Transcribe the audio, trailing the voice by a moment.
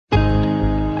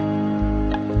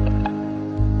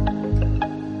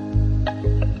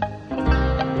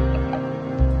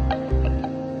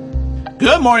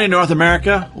Good morning, North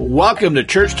America. Welcome to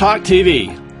Church Talk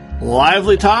TV.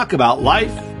 Lively talk about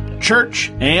life,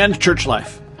 church, and church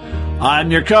life. I'm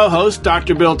your co-host,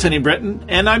 Dr. Bill Tenny-Brittian,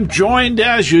 and I'm joined,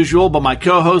 as usual, by my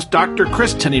co-host, Dr.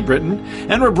 Kris Tenny-Brittian,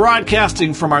 and we're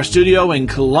broadcasting from our studio in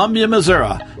Columbia,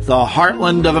 Missouri, the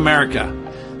heartland of America.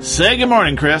 Say good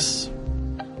morning, Kris.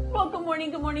 Well, good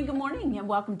morning, and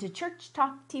welcome to Church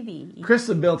Talk TV. Kris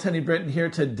and Bill Tenny-Brittian here.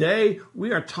 Today,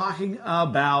 we are talking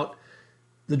about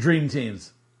the dream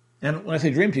teams. And when I say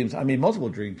dream teams, I mean multiple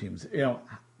dream teams. You know,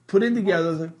 putting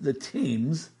together the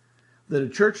teams that a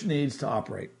church needs to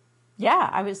operate. Yeah,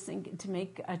 I was thinking to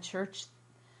make a church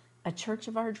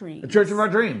of our dreams. A church of our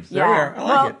dreams. There yeah. we are.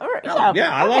 I like it.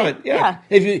 Yeah, I love it. Yeah.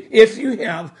 If you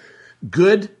have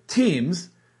good teams,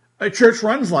 a church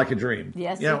runs like a dream.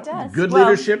 Yes, it does. Good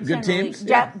leadership, good teams.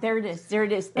 Yeah, there it is.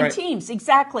 And right. Teams,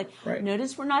 exactly. Right.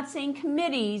 Notice we're not saying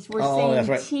committees, we're saying that's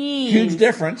right. teams. Huge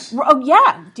difference. Oh,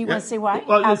 yeah. Do you want to say why?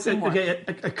 Well,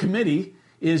 a committee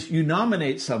is you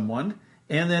nominate someone,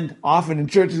 and then often in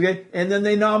churches, and then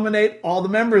they nominate all the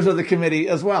members of the committee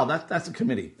as well. That's a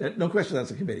committee. No question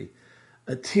that's a committee.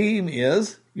 A team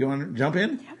is, you want to jump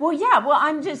in? Well, yeah. Well,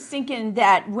 I'm just thinking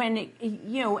that when,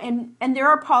 and there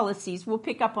are policies, we'll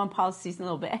pick up on policies in a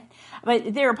little bit,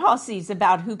 but there are policies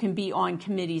about who can be on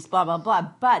committees, blah, blah, blah.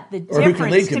 But the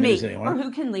difference to me, or who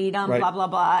can lead them, blah, blah,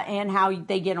 blah, and how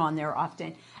they get on there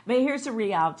often. But here's the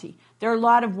reality. There are a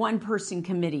lot of one-person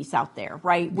committees out there,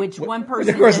 right? Which one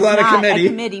person does not a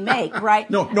committee make, right?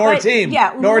 Nor a team.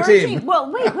 Yeah, nor a team.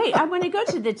 Well, wait. I want to go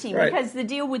to the team right. Because the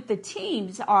deal with the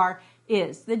teams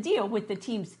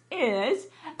is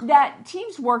that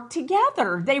teams work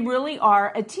together. They really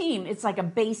are a team. It's like a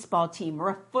baseball team or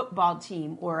a football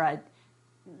team or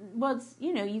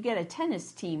you get a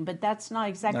tennis team, but that's not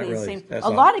exactly the same. A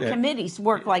lot of committees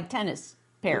work like tennis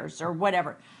pairs or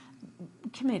whatever.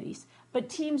 Committees. But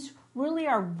teams really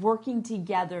are working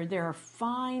together. They're a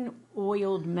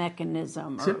fine-oiled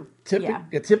mechanism.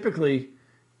 Typically,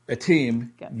 a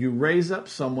team, you raise up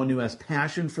someone who has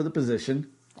passion for the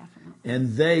position,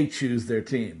 and they choose their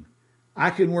team.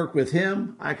 I can work with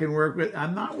him.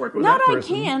 I'm not working with that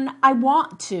person. I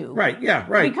want to. Right, yeah,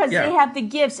 right. Because they have the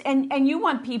gifts, and you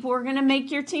want people who are going to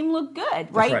make your team look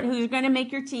good, right? Who's going to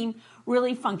make your team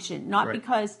really function, not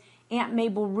because Aunt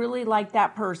Mabel really liked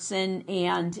that person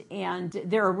and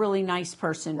they're a really nice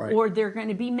person, or they're going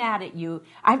to be mad at you.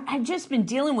 I've just been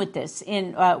dealing with this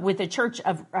with a church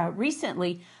of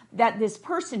recently, that this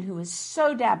person who is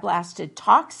so blasted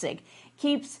toxic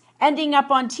keeps ending up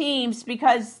on teams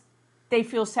because they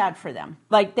feel sad for them,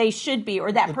 like they should be,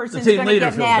 or that person's going to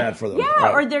get mad. Bad for them.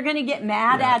 Or they're going to get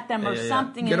mad at them or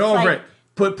something. Get over it.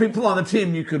 Put people on the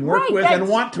team you can work with and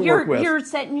want to work with. You're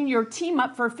setting your team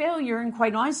up for failure, and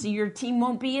quite honestly, your team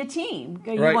won't be a team.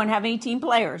 You won't have any team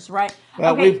players, right?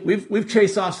 Well, we've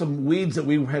chased off some weeds that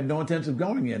we had no intention of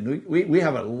going in. We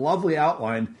have a lovely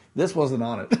outline. This wasn't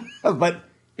on it, but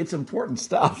it's important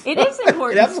stuff. It is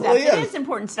important stuff. It is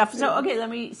important stuff. So, let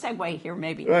me segue here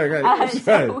maybe. Right.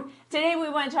 Today we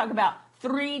want to talk about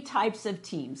 3 types of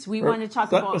teams. We want to talk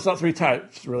about... It's not 3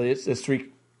 types, really. It's 3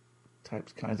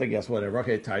 types, kinds, I guess, whatever.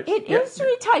 Okay, types. It is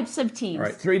 3 types of teams. All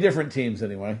right, 3 different teams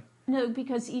anyway. No,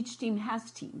 because each team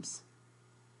has teams.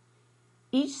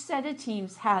 Each set of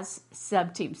teams has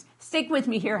sub-teams. Stick with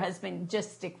me here, husband.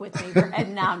 Just stick with me. We're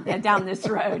heading down this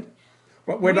road.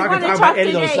 We're not going to talk about any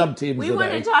of those sub-teams today. We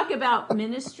want to talk about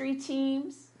ministry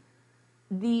teams,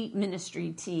 the ministry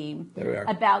team,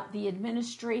 about the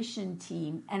administration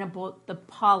team, and about the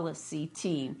policy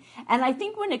team. And I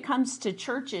think when it comes to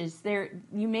churches,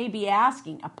 you may be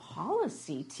asking, a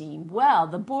policy team? Well,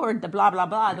 the board, the blah, blah,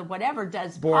 blah, the whatever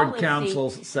does board, policy. council,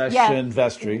 session,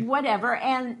 vestry. Whatever.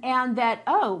 And that,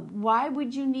 why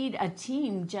would you need a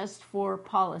team just for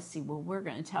policy? Well, we're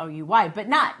going to tell you why, but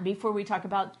not before we talk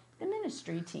about the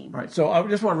ministry team. Right. So I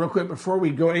just want to real quick, before we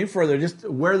go any further, just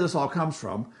where this all comes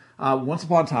from. Once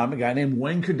upon a time, a guy named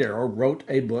Wayne Cordeiro wrote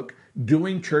a book,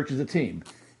 Doing Church as a Team.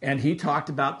 And he talked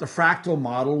about the fractal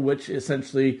model, which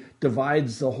essentially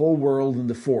divides the whole world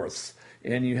into fourths.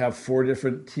 And you have 4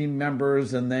 different team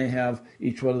members, and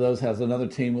each one of those has another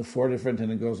team with 4 different,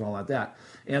 and it goes on like that.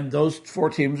 And those 4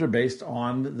 teams are based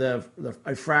on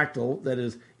a fractal that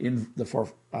is in the 4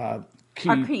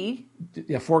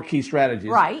 4 key strategies.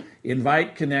 Right.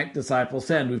 Invite, connect, disciple,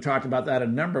 send. We've talked about that a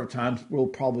number of times. We'll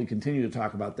probably continue to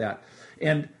talk about that.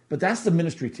 But that's the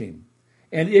ministry team.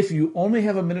 And if you only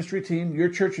have a ministry team, your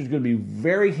church is going to be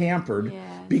very hampered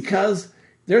because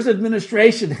there's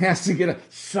administration has to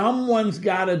someone's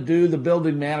got to do the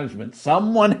building management.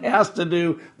 Someone has to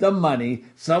do the money.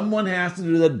 Someone has to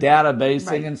do the databasing,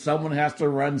 right. And someone has to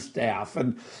run staff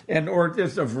and or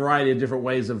there's a variety of different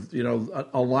ways of,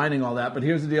 aligning all that. But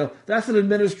here's the deal. That's an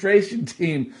administration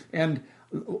team. And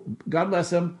God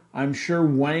bless him. I'm sure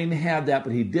Wayne had that,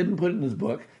 but he didn't put it in his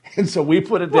book. And so we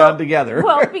put it down together.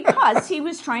 Well, because he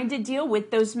was trying to deal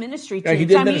with those ministry teams. He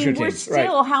did ministry we're teams, still,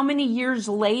 right. How many years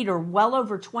later, well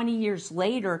over 20 years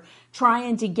later,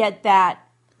 trying to get that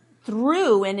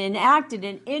through and enacted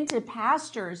and into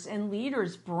pastors and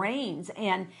leaders' brains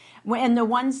and the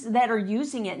ones that are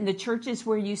using it in the churches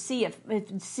where you see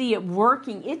it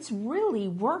working. It's really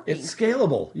working. It's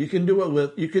scalable. You can do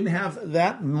it you can have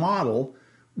that model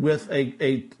with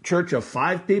a church of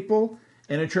 5 people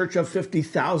and a church of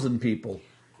 50,000 people.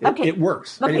 It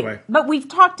works. Anyway. But we've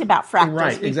talked about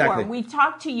fractals before. Exactly. We've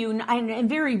talked to you and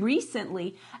very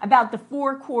recently about the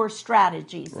 4 core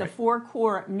strategies, the 4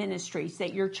 core ministries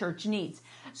that your church needs.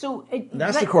 So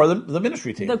that's the core of the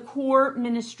ministry team. The core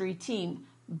ministry team.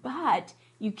 But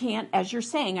you can't, as you're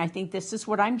saying, I think this is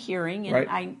what I'm hearing, and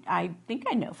right. I think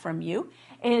I know from you,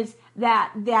 is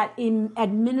that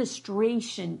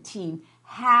administration team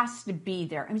has to be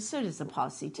there. And so does the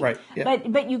policy team. Right. Yeah.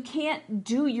 But you can't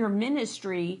do your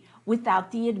ministry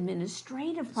without the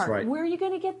administrative part. Right. Where are you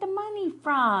going to get the money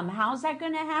from? How's that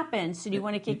going to happen? So do you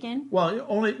want to kick in? Well,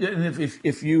 only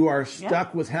if you are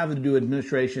stuck with having to do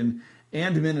administration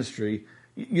and ministry,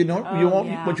 you won't.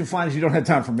 Yeah. What you'll find is you don't have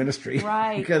time for ministry,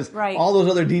 right? Because right. all those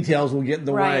other details will get in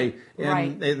the right. way,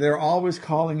 and they're always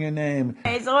calling your name.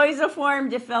 It's always a form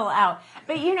to fill out.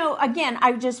 But again,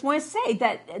 I just want to say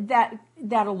that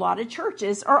a lot of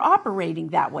churches are operating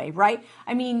that way, right?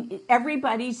 I mean,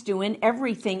 everybody's doing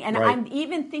everything, and right. I'm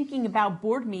even thinking about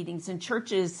board meetings and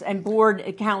churches and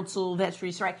board council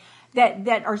vestries, right?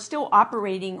 That are still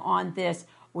operating on this.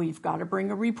 Well, you've got to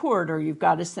bring a report, or you've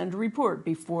got to send a report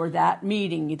before that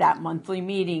meeting, that monthly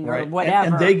meeting, right. or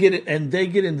whatever. And they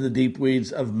get into the deep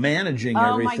weeds of managing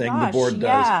everything the board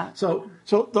does. Yeah. So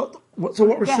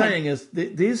what we're saying is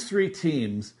these 3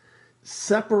 teams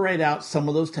separate out some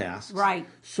of those tasks, right?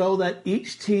 So that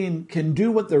each team can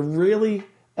do what they're really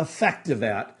effective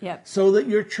at, yep. So that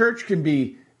your church can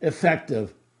be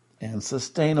effective and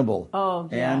sustainable,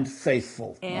 and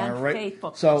faithful, and all right?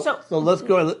 Faithful. So let's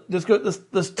go.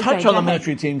 Let's touch on the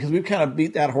ministry team, because we've kind of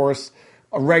beat that horse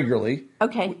regularly.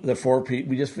 Okay. The 4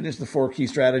 we just finished the 4 key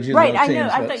strategies. Right. I know.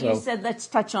 I thought you said let's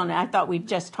touch on it. I thought we've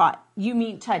just taught. You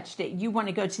mean touched it? You want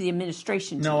to go to the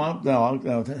administration team? No.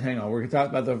 Hang on. We're going to talk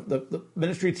about the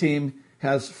ministry team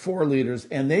has 4 leaders,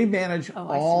 and they manage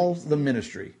all the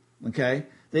ministry. Okay.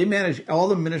 They manage all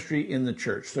the ministry in the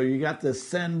church. So you got the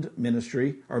send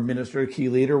ministry, or minister, key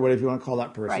leader, whatever you want to call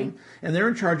that person. Right. And they're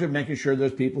in charge of making sure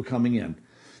there's people coming in.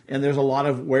 And there's a lot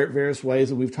of various ways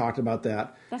that we've talked about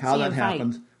that, how that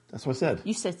happens. That's what I said.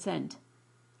 You said send.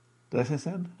 Did I say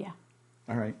send? Yeah.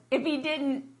 All right. If he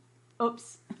didn't,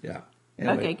 oops. Yeah.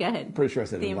 Anyway, okay, go ahead. I'm pretty sure I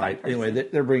said invite. Person. Anyway,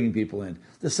 they're bringing people in.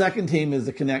 The second team is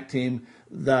the connect team.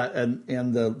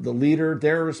 The leader,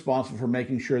 they're responsible for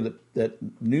making sure that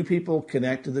new people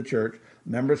connect to the church,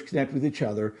 members connect with each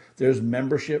other. There's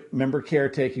member care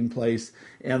taking place,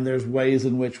 and there's ways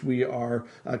in which we are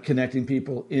connecting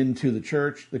people into the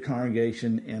church, the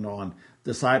congregation, and on.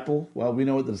 Disciple, well, we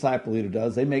know what the disciple leader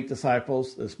does. They make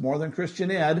disciples. It's more than Christian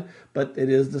ed, but it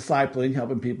is discipling,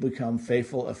 helping people become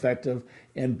faithful, effective,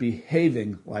 and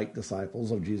behaving like disciples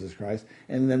of Jesus Christ.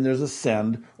 And then there's a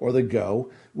send, or the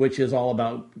go, which is all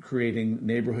about creating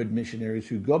neighborhood missionaries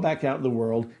who go back out in the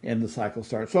world, and the cycle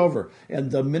starts over.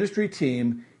 And the ministry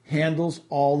team handles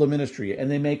all the ministry, and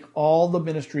they make all the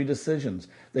ministry decisions.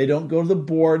 They don't go to the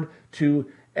board to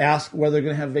ask whether they're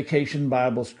going to have vacation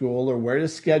Bible school or where to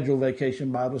schedule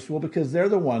vacation Bible school, because they're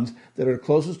the ones that are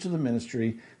closest to the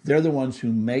ministry. They're the ones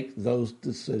who make those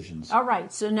decisions. All right.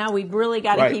 So now we've really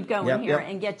got to keep going here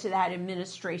and get to that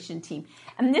administration team.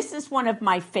 And this is one of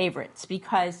my favorites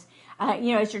because,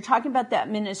 as you're talking about that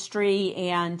ministry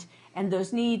and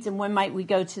those needs and when might we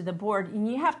go to the board, and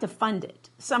you have to fund it.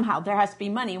 Somehow there has to be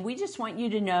money. And we just want you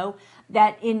to know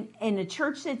that in a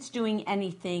church that's doing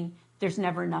anything, there's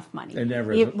never enough money. There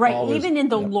never is. Right. Always, even in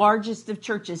the largest of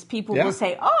churches, people will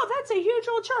say, oh, that's a huge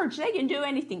old church. They can do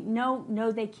anything.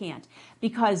 No, they can't.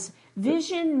 Because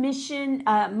vision, mission,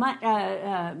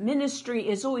 ministry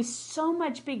is always so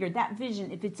much bigger. That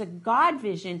vision, if it's a God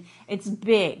vision, it's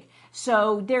big.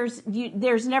 So there's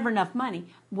never enough money.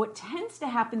 What tends to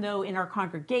happen, though, in our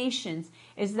congregations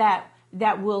is that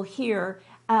we'll hear,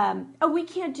 we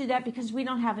can't do that because we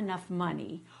don't have enough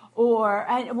money.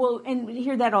 and we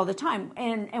hear that all the time,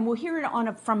 and we'll hear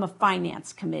it from a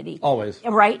finance committee. Always.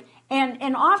 Right?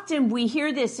 And often we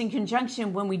hear this in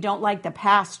conjunction when we don't like the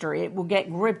pastor. It will get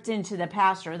gripped into the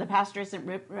pastor. The pastor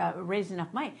isn't raising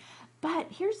enough money. But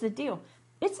here's the deal.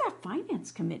 It's that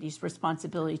finance committee's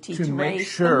responsibility to make raise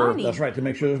sure, the money. That's right, to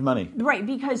make sure there's money. Right,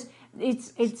 because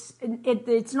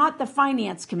it's not the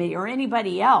finance committee or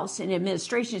anybody else in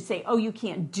administration to say, oh, you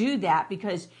can't do that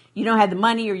because you don't have the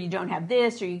money or you don't have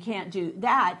this or you can't do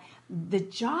that. The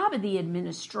job of the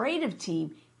administrative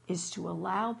team is to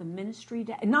allow the ministry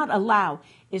to, not allow,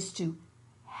 is to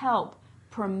help,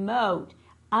 promote,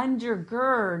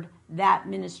 undergird that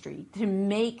ministry, to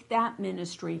make that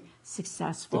ministry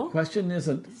successful. The question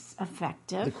isn't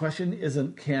effective. The question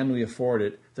isn't can we afford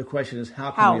it? The question is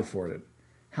how can we afford it?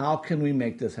 How can we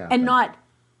make this happen? And not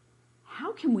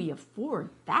how can we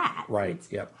afford that? Right. It's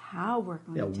how we're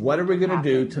going to what are we going to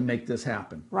do happen. to make this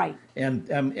happen? Right.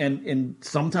 And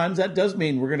sometimes that does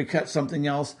mean we're going to cut something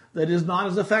else that is not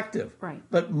as effective. Right.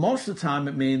 But most of the time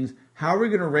it means how are we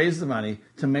going to raise the money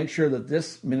to make sure that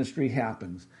this ministry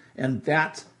happens? And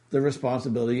that's the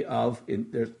responsibility of,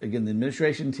 the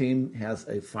administration team has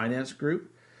a finance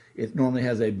group. It normally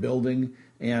has a building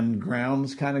and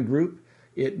grounds kind of group.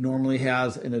 It normally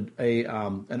has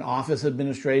an office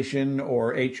administration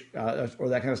or that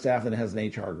kind of staff, and it has an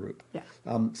HR group. Yeah.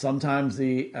 Sometimes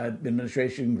the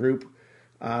administration group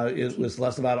was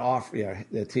less about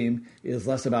the team is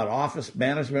less about office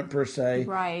management per se,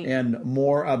 right, and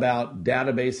more about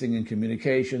databasing and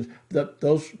communications.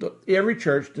 Every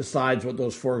church decides what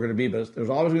those four are going to be, but there's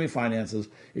always going to be finances.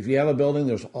 If you have a building,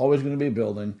 there's always going to be a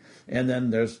building, and then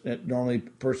there's normally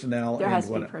personnel. There has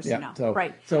to be personnel, yeah, so,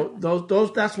 right? So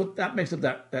that makes up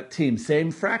that team.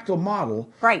 Same fractal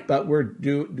model, right? But we're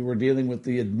dealing with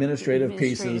the administrative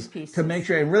pieces to make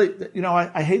sure. And really,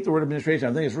 I hate the word administration.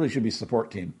 I think it really should be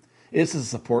support team. It's a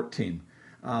support team.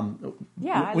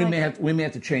 We may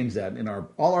have to change that in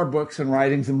all our books and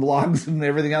writings and blogs and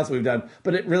everything else we've done.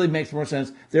 But it really makes more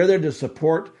sense. They're there to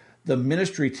support the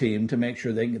ministry team to make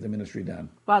sure they can get the ministry done.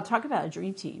 Well, talk about a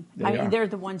dream team. They're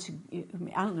the ones who,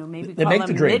 I don't know, maybe they call make them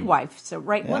the dream. midwives. So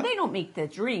right, yeah. Well, they don't make the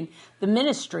dream. The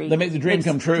ministry. They make the dream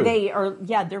come true.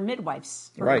 They're midwives.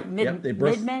 Right.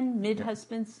 Mid-men,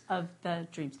 mid-husbands of the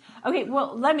dreams. Okay,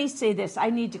 well, let me say this.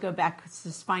 I need to go back to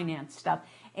this finance stuff.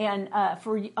 And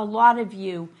for a lot of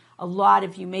you,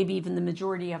 maybe even the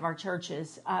majority of our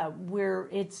churches, where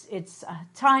it's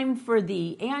time for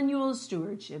the annual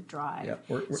stewardship drive.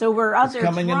 Yeah, we're out there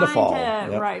coming trying into fall.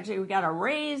 Right? So we got to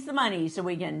raise the money so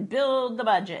we can build the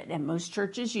budget. And most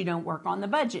churches, you don't work on the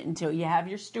budget until you have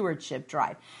your stewardship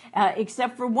drive.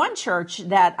 Except for one church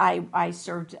that I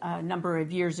served a number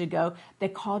of years ago, they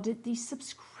called it the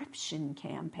subscription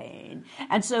campaign.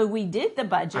 And so we did the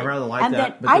budget. I rather like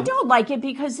that. I don't like it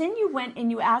because then you went and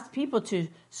you asked people to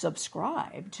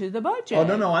subscribe to the budget. Oh,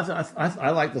 no. I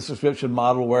like the subscription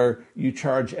model where you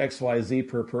charge XYZ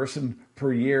per person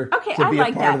per year to be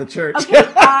a part of the church. Okay,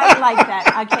 I like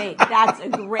that. Okay, that's a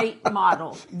great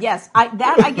model. Yes, I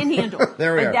can handle.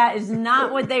 There we are. That is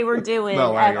not what they were doing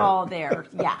at all there.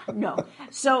 Yeah, no.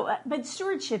 So, but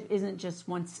stewardship isn't just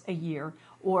once a year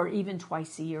or even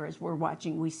twice a year, as we're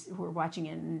watching. We're watching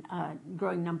in a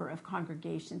growing number of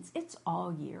congregations. It's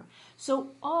all year.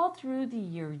 So all through the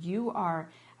year, you are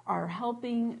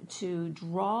helping to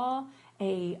draw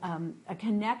a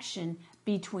connection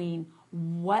between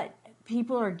what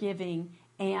people are giving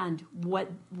and what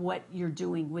you're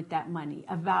doing with that money,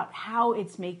 about how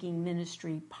it's making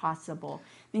ministry possible.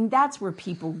 I mean, that's where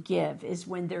people give, is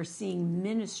when they're seeing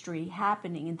ministry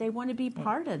happening and they want to be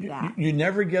part of that. You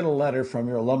never get a letter from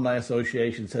your alumni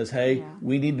association that says, hey,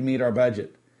 we need to meet our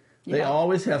budget. They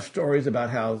always have stories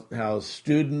about how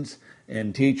students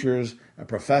and teachers and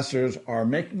professors are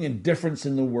making a difference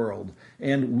in the world,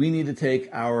 and we need to take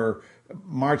our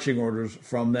marching orders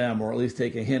from them, or at least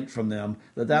take a hint from them.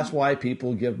 That's why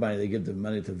people give money. They give the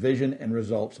money to vision and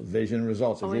results. Vision and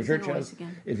results. If your church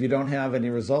if you don't have any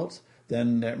results,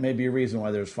 then there may be a reason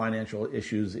why there's financial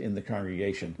issues in the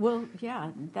congregation. Well,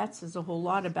 yeah, that says a whole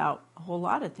lot about a whole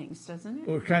lot of things, doesn't it?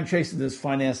 We're kind of chasing this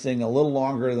finance thing a little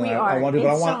longer than I want to, but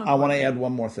I want to add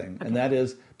one more thing, and that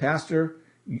is, Pastor,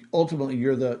 ultimately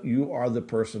you are the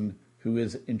person who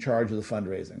is in charge of the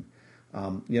fundraising.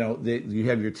 You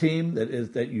have your team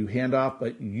that you hand off,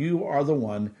 but you are the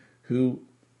one who,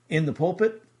 in the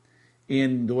pulpit,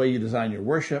 in the way you design your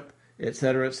worship, et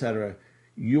cetera,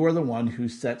 you are the one who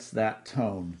sets that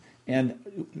tone.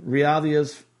 And reality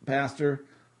is, Pastor,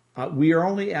 we are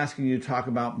only asking you to talk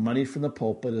about money from the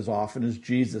pulpit as often as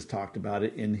Jesus talked about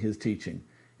it in his teaching.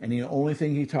 And the only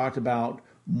thing he talked about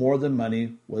more than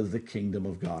money was the kingdom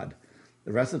of God.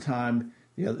 The rest of the time,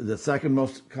 the second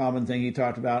most common thing he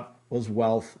talked about was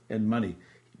wealth and money.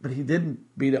 But he didn't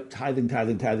beat up tithing.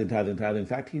 In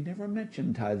fact, he never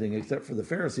mentioned tithing except for the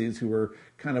Pharisees who were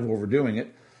kind of overdoing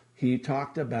it. He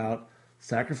talked about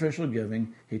sacrificial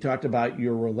giving. He talked about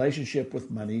your relationship with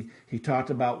money. He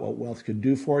talked about what wealth could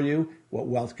do for you,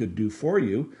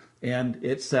 and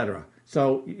etc.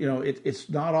 So, it's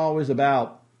not always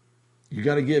about you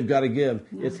got to give.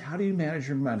 Yeah. It's how do you manage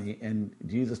your money? And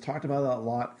Jesus talked about that a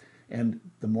lot. And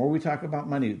the more we talk about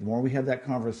money, the more we have that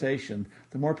conversation,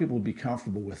 the more people will be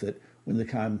comfortable with it when the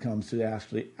time comes to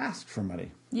actually ask for money.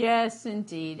 Yes,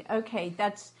 indeed. Okay,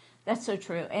 that's so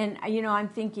true. And, I'm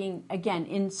thinking, again,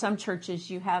 in some churches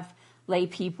you have lay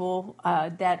people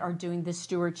that are doing the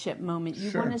stewardship moment. You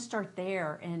want to start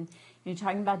there, and you're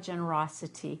talking about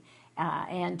generosity.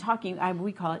 And talking,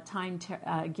 we call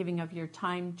it giving of your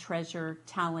time, treasure,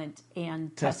 talent,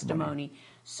 and testimony.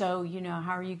 So,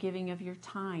 how are you giving of your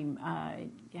time?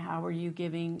 How are you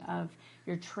giving of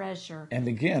your treasure? And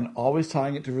again, always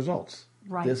tying it to results.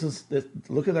 Right.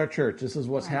 Look at our church. This is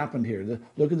what's happened here.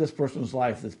 Look at this person's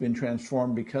life that's been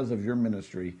transformed because of your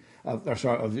ministry,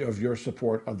 of your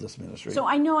support of this ministry. So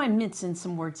I know I'm mincing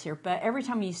some words here, but every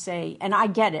time you say, and I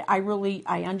get it,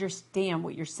 I understand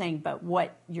what you're saying, but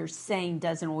what you're saying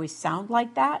doesn't always sound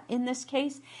like that in this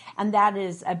case, and that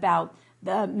is about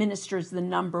the minister's the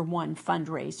number one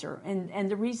fundraiser.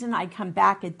 And the reason I come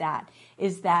back at that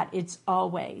is that it's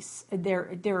always,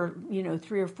 there are,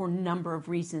 3 or 4 number of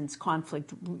reasons,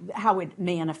 conflict, how it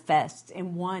manifests.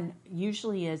 And one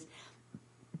usually is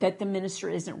that the minister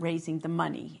isn't raising the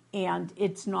money. And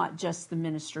it's not just the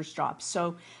minister's job.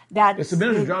 So it's the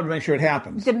minister's job to make sure it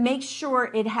happens. To make sure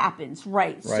it happens,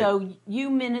 right. So you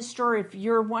minister, if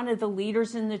you're one of the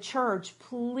leaders in the church,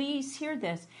 please hear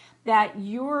this, that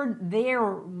you're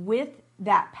there with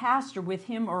that pastor, with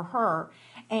him or her,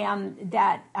 and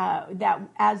that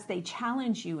as they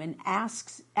challenge you and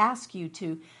ask you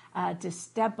to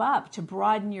step up, to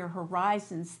broaden your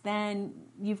horizons, then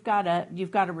you've got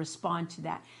to respond to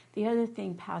that. The other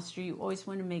thing, Pastor, you always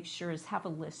want to make sure is have a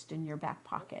list in your back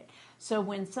pocket. So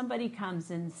when somebody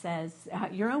comes and says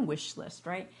your own wish list,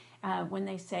 right? When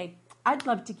they say, I'd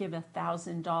love to give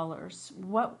 $1,000.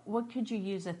 What could you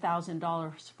use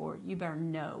 $1,000 for? You better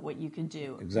know what you can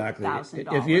do. Exactly.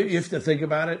 $1,000. If you have to think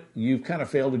about it, you've kind of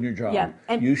failed in your job. Yeah,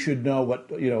 and you should know what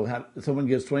how someone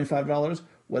gives $25,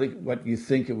 what you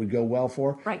think it would go well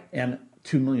for, right? And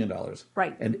 $2 million,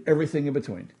 right? And everything in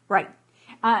between, right?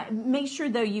 Make sure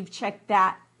though you've checked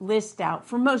that list out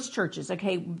for most churches.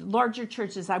 Okay, larger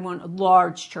churches, I want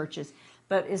large churches.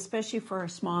 But especially for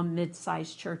small,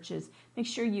 mid-sized churches, make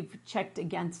sure you've checked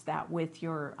against that with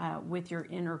your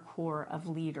inner core of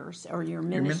leaders or your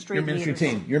ministry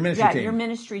team. Your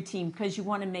ministry team, because you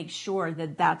want to make sure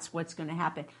that that's what's going to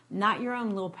happen, not your own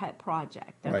little pet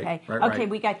project. Okay, right.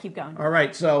 We got to keep going. All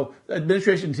right. So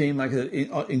administration team, like it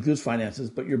includes finances,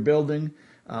 but your building,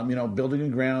 building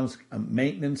and grounds,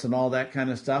 maintenance, and all that kind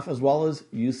of stuff, as well as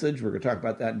usage. We're going to talk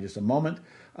about that in just a moment,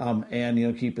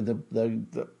 and keeping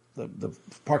the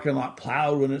parking lot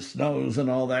plowed when it snows and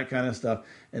all that kind of stuff,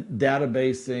 and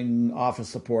databasing, office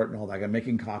support, and all that.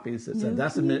 Making copies.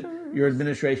 That's your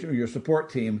administration or your support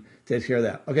team takes care of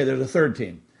that. Okay, there's a third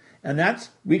team, and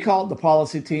we call it the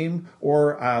policy team,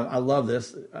 or I love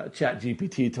this.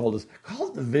 ChatGPT told us call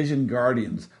it the Vision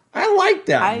Guardians. I like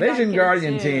that Vision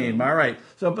Guardian team. All right,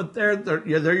 so but they're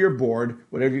your board,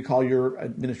 whatever you call your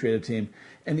administrative team,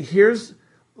 and here's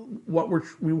what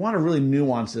we want to really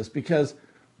nuance this, because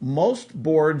most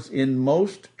boards in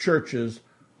most churches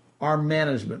are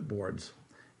management boards.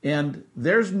 And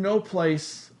there's no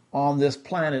place on this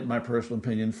planet, in my personal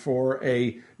opinion, for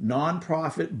a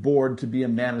nonprofit board to be a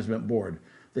management board.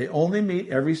 They only meet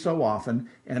every so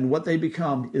often, and what they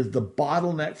become is the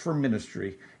bottleneck for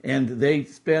ministry. And they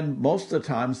spend most of the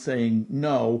time saying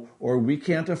no, or we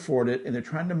can't afford it, and they're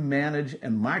trying to manage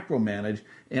and micromanage.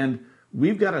 And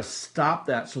we've got to stop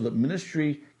that so that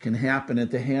ministry can happen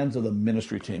at the hands of the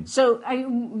ministry team. So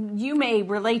you may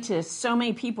relate to this. So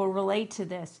many people relate to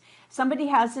this. Somebody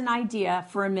has an idea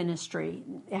for a ministry.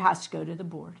 It has to go to the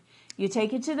board. You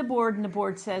take it to the board, and the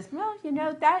board says, well,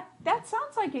 that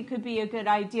sounds like it could be a good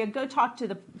idea. Go talk to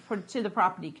the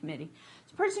property committee.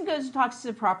 The person goes and talks to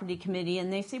the property committee,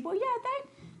 and they say, well, yeah,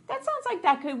 that sounds like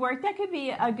that could work. That could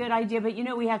be a good idea, but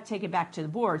we have to take it back to the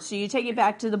board. So you take it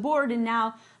back to the board, and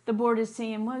now the board is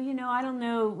saying, well, I don't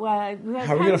know.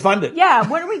 How are we going to fund it? Yeah,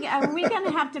 are we going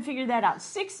to have to figure that out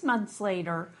 6 months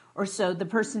later, or so, the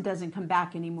person doesn't come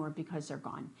back anymore because they're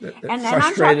gone. They're and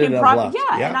frustrated I'm talking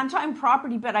and yeah, and I'm talking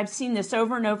property, but I've seen this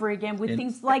over and over again with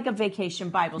things like a vacation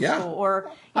Bible school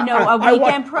or a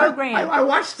weekend program. I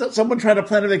watched someone try to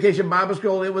plan a vacation Bible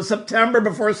school. It was September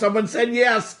before someone said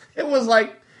yes. It was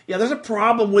like, yeah, there's a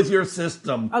problem with your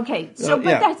system. Okay, so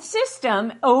but that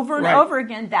system over and over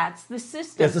again, that's the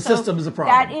system. Yes, the system is a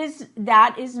problem.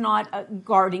 That is not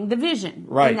guarding the vision.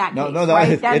 Right. In that case, no,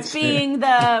 right? That's being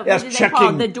the what do they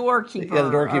call it? The doorkeeper. Yeah,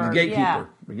 the doorkeeper, gatekeeper.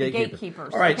 The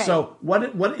gatekeepers. All right. Okay. So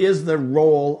what is the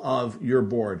role of your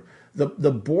board?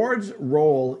 The board's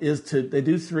role is they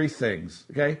do three things.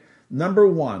 Okay. Number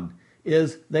one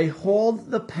is they hold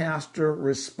the pastor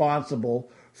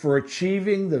responsible for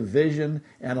achieving the vision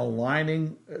and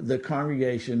aligning the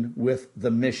congregation with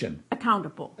the mission.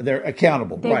 Accountable. They're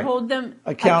accountable. They hold them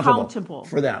accountable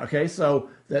for that. Okay, so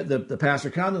the pastor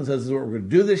comes and says, "This is what we're going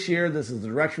to do this year. This is the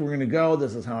direction we're going to go.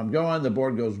 This is how I'm going." The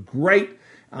board goes, "Great."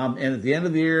 And at the end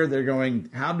of the year, they're going,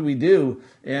 "How do we do?"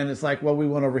 And it's like, "Well, we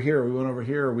went over here,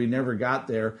 we never got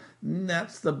there." And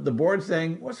that's the board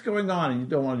saying, "What's going on?" And you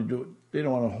don't want to do it. They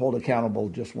don't want to hold accountable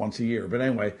just once a year. But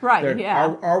anyway,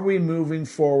 are we moving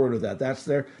forward with that? That's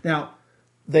there. Now,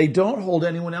 they don't hold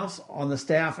anyone else on the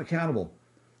staff accountable.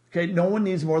 Okay, no one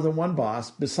needs more than one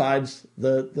boss besides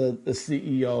the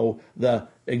CEO, the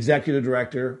executive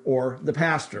director, or the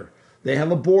pastor. They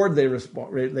have a board they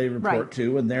report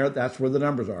to, and that's where the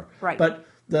numbers are. Right. But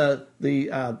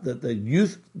the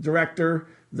youth director,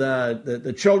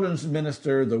 the children's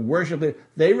minister, the worship leader,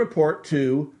 they report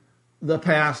to the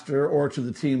pastor or to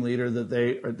the team leader that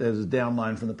is a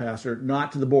downline from the pastor,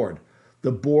 not to the board.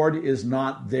 The board is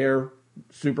not their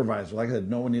supervisor. Like I said,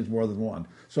 no one needs more than one.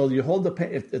 So you hold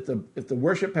if the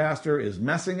worship pastor is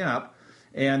messing up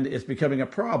and it's becoming a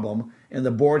problem, and the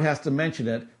board has to mention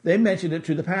it, they mention it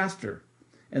to the pastor.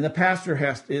 And the pastor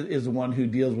is the one who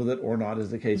deals with it or not,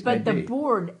 as the case may be. But the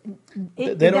board,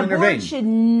 they don't intervene. Board should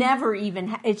never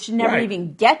even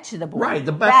even get to the board. Right,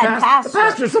 the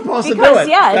pastor's supposed to do it.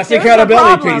 Yeah, that's the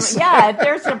accountability piece. Yeah, if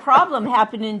there's a problem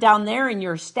happening down there in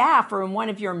your staff or in one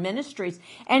of your ministries,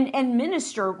 and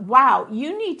minister, wow,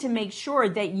 you need to make sure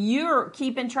that you're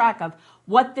keeping track of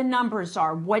what the numbers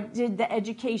are, what did the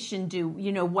education do,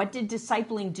 what did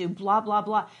discipling do, blah, blah,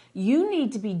 blah. You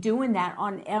need to be doing that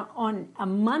on a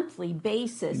monthly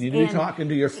basis. You need to be talking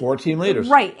to your 4 team leaders.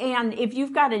 Right, and if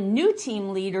you've got a new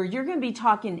team leader, you're going to be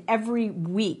talking every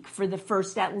week for the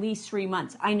first at least 3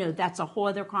 months. I know that's a whole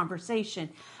other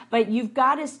conversation, but you've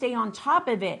got to stay on top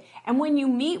of it. And when you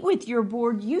meet with your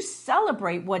board, you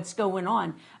celebrate what's going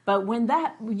on. But when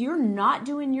you're not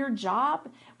doing your job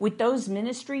with those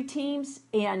ministry teams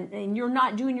and you're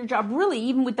not doing your job, really,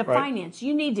 even with the finance,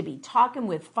 you need to be talking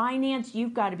with finance.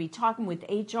 You've got to be talking with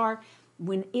HR.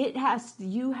 When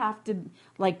you have to,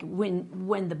 like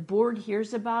when the board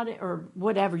hears about it or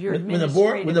whatever, your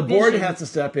administrative when the board has to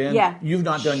step in, you've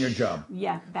not done your job.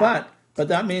 Yeah. But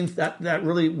that means that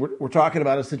really we're talking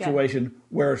about a situation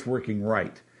where it's working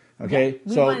right. Okay,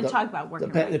 we want to talk about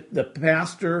working right. The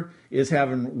pastor is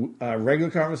having regular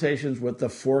conversations with the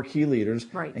 4 key leaders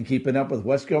and keeping up with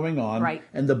what's going on. Right.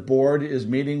 And the board is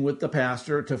meeting with the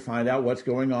pastor to find out what's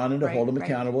going on and to hold him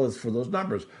accountable for those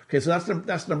numbers. Okay, so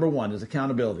that's number one, is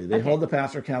accountability. They hold the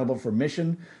pastor accountable for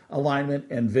mission alignment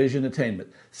and vision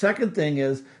attainment. Second thing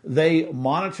is they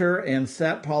monitor and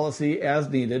set policy as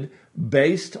needed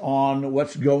based on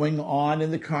what's going on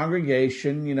in the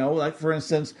congregation. Like for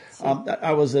instance,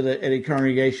 I was at a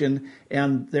congregation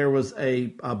and there was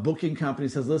a booking company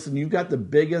says, "Listen, you've got the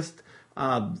biggest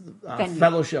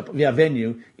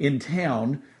venue in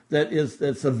town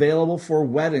that's available for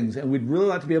weddings, and we'd really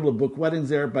like to be able to book weddings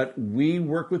there, but we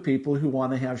work with people who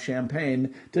want to have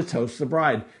champagne to toast the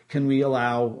bride. Can we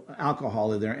allow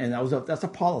alcohol in there?" And that's a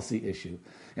policy issue.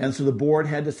 And so the board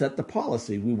had to set the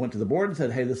policy. We went to the board and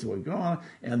said, "Hey, this is what's going on,"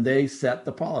 and they set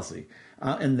the policy.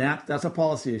 And that's a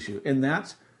policy issue. And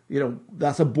that's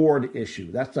a board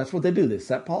issue. That's what they do. They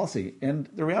set policy. And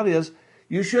the reality is,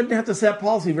 you shouldn't have to set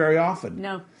policy very often.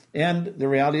 No. And the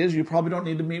reality is, you probably don't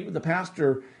need to meet with the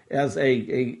pastor as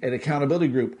an accountability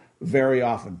group very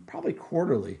often, probably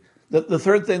quarterly. The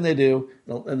third thing they do,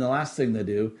 and the last thing they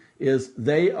do, is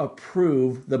they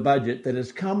approve the budget that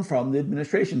has come from the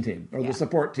administration team or the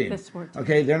support team.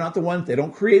 Okay, they're not the ones, they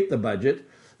don't create the budget.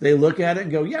 They look at it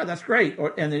and go, "Yeah, that's great."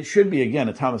 And it should be, again,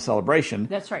 a time of celebration.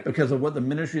 That's right. Because of what the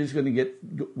ministry is going to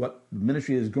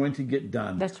get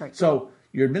done. That's right. So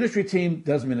your ministry team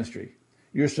does ministry.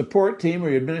 Your support team or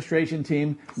your administration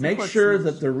team make sure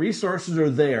that the resources are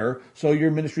there so your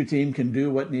ministry team can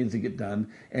do what needs to get done.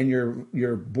 And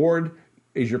your board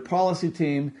is your policy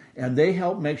team, and they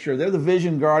help make sure they're the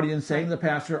vision guardian, saying to the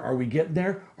pastor, "Are we getting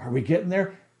there? Are we getting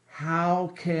there?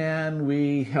 How can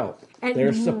we help?" And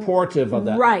they're supportive of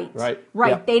that. Right.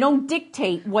 Yep. They don't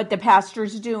dictate what the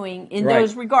pastor's doing in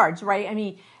those regards, right? I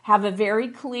mean, have a very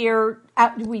clear,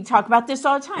 we talk about this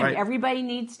all the time. Right. Everybody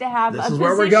needs to have this a is position.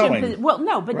 Where we're going. Well,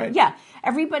 no, but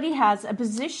everybody has a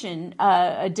position,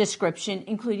 a description,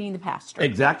 including the pastor.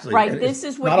 Exactly. Right. And this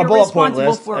is what not you're a bullet responsible point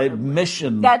list, for. A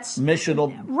mission. That's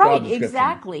missional. Right. Job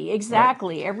Exactly.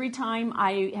 Right. Every time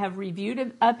I have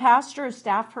reviewed a pastor, a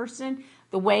staff person,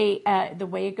 the way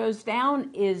it goes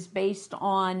down is based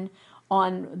on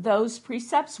those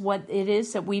precepts, what it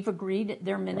is that we've agreed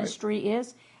their ministry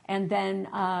is, and then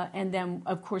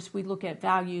of course we look at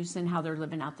values and how they're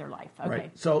living out their life. Okay.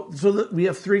 Right. So we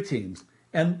have 3 teams,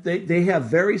 and they have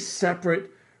very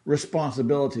separate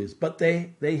responsibilities, but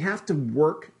they have to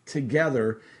work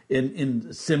together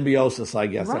in symbiosis, I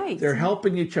guess. Right. They're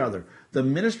helping each other. The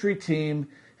ministry team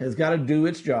has got to do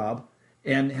its job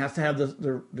and has to have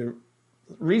the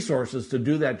resources to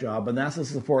do that job, and that's the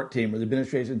support team or the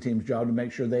administration team's job to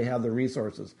make sure they have the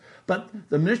resources. But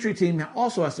the ministry team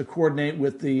also has to coordinate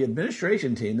with the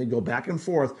administration team. They go back and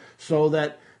forth so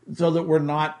that we're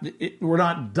not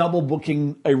double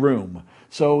booking a room.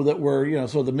 So that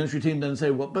so the ministry team doesn't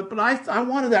say, well, but I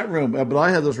wanted that room, but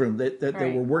I had this room.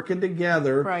 They were working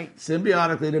together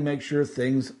symbiotically to make sure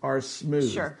things are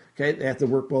smooth. Sure. Okay, they have to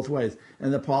work both ways.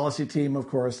 And the policy team, of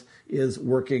course, is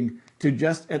working to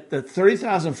just at the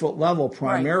 30,000 foot level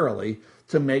primarily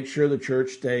to make sure the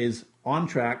church stays on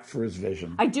track for its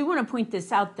vision. I do want to point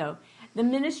this out, though. The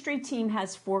ministry team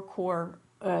has 4 core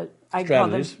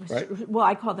strategies,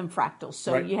 I call them fractals.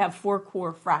 So you have 4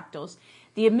 core fractals.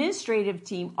 The administrative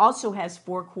team also has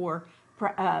 4 core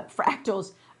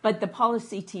fractals, but the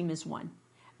policy team is one.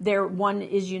 One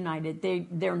is united.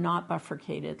 They're not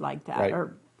bifurcated like that. Right.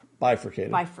 Or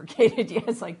Bifurcated,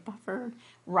 yes, like buffered.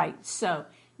 Right. So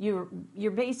you're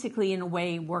basically in a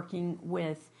way working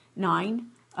with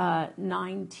 9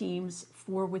 teams,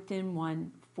 4 within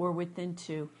 1, 4 within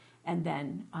 2, and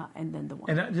then the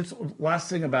one. And just last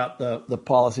thing about the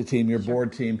policy team, your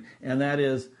board team, and that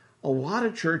is a lot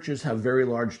of churches have very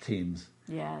large teams.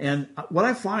 Yes. And what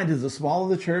I find is the smaller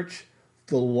the church,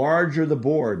 the larger the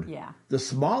board. Yeah. The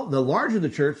larger the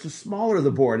church, the smaller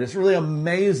the board. It's really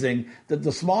amazing that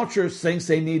the small church thinks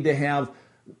they need to have.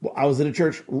 I was at a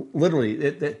church, literally,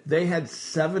 they had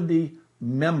 70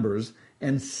 members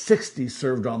and 60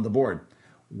 served on the board.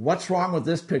 What's wrong with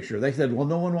this picture? They said, well,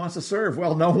 no one wants to serve.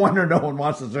 Well, no wonder no one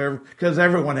wants to serve, because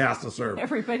everyone has to serve.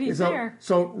 Everybody's there.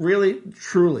 So really,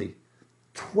 truly,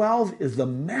 12 is the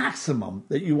maximum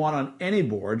that you want on any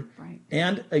board. Right.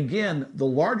 And again, the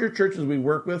larger churches we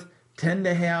work with tend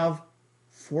to have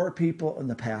 4 people and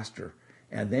the pastor,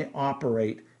 and they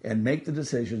operate and make the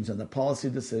decisions and the policy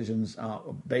decisions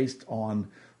based on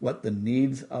what the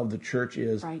needs of the church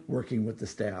is, working with the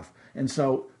staff. And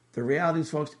so the reality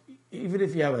is, folks, even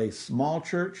if you have a small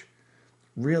church,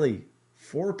 really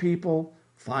 4 people,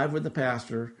 5 with the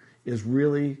pastor is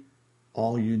really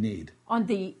all you need. On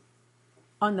the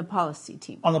policy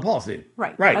team. On the policy team.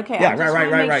 Right. Right. Okay. Yeah, I just right.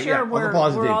 want to make sure yeah. we're On the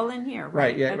policy team. all in here.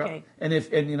 Right. Yeah. Okay. And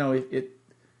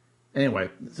anyway,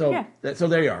 so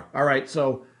there you are. All right.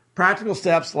 So practical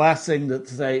steps. Last thing to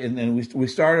say, and we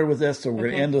started with this, so we're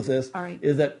going to end with this. All right.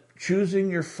 Is that choosing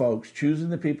your folks, choosing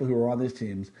the people who are on these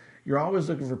teams. You're always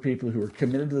looking for people who are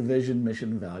committed to the vision,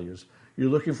 mission, and values.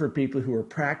 You're looking for people who are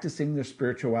practicing their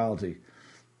spirituality.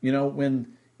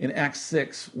 When in Acts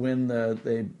 6, when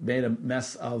they made a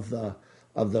mess of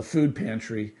the food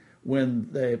pantry, when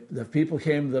the people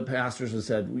came to the pastors and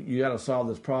said, you got to solve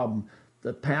this problem,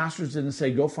 the pastors didn't say,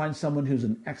 go find someone who's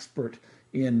an expert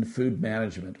in food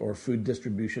management or food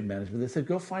distribution management. They said,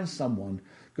 go find someone's,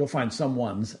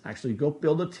 actually go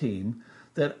build a team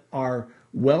that are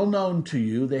well known to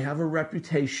you. They have a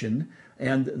reputation,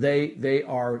 and they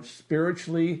are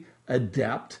spiritually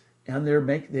adept, and they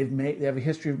have a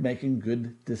history of making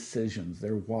good decisions.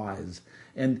 They're wise,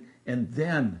 and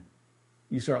then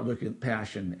you start looking at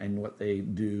passion and what they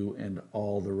do and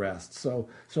all the rest. So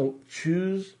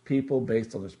choose people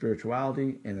based on their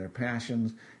spirituality and their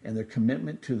passions and their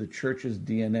commitment to the church's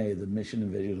DNA, the mission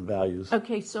and vision and values.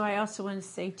 Okay, so I also want to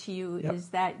say to you is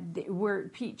that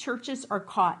churches are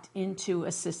caught into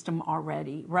a system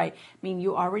already, right? I mean,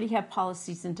 you already have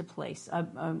policies into place.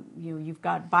 You've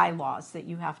got bylaws that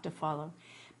you have to follow.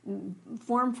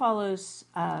 Form follows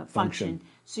function.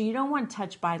 So you don't want to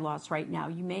touch bylaws right now.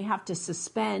 You may have to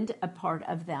suspend a part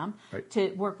of them to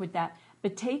work with that.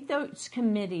 But take those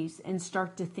committees and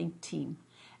start to think team.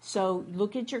 So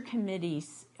look at your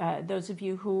committees. Those of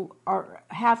you who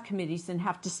have committees and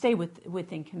have to stay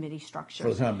within committee structure.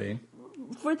 For the time being.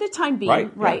 For the time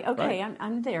being, right? Yeah, okay, right.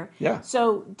 I'm there. Yeah.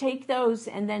 So take those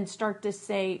and then start to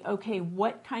say, okay,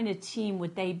 what kind of team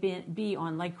would they be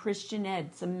on? Like Christian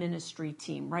Ed's a ministry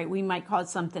team, right? We might call it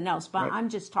something else, but I'm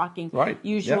just talking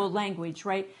usual language,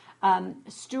 right?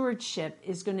 Stewardship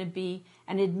is going to be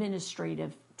an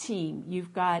administrative team.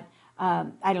 You've got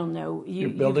I don't know.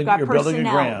 You've got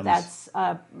personnel that's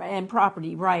and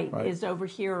property, is over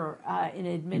here in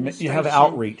administration. You have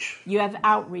outreach. You have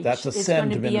outreach. That's a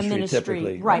send ministry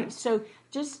typically. Right. So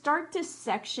just start to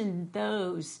section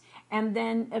those. And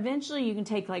then eventually you can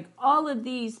take like all of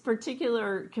these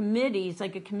particular committees,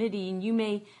 like a committee, and you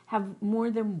may have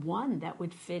more than one that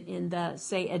would fit in the,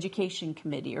 say, education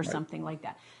committee or something like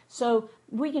that. So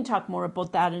we can talk more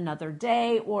about that another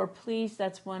day, or please,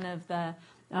 that's one of the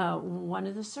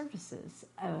services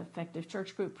Effective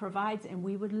Church Group provides, and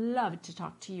we would love to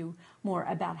talk to you more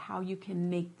about how you can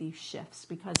make these shifts,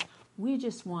 because we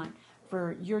just want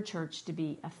for your church to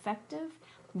be effective.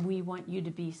 We want you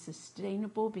to be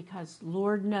sustainable, because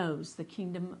Lord knows the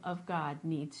kingdom of God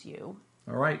needs you.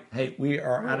 All right. Hey, we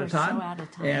are out of time. So out of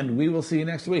time. And we will see you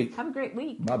next week. Have a great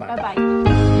week. Bye-bye.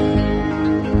 Bye-bye.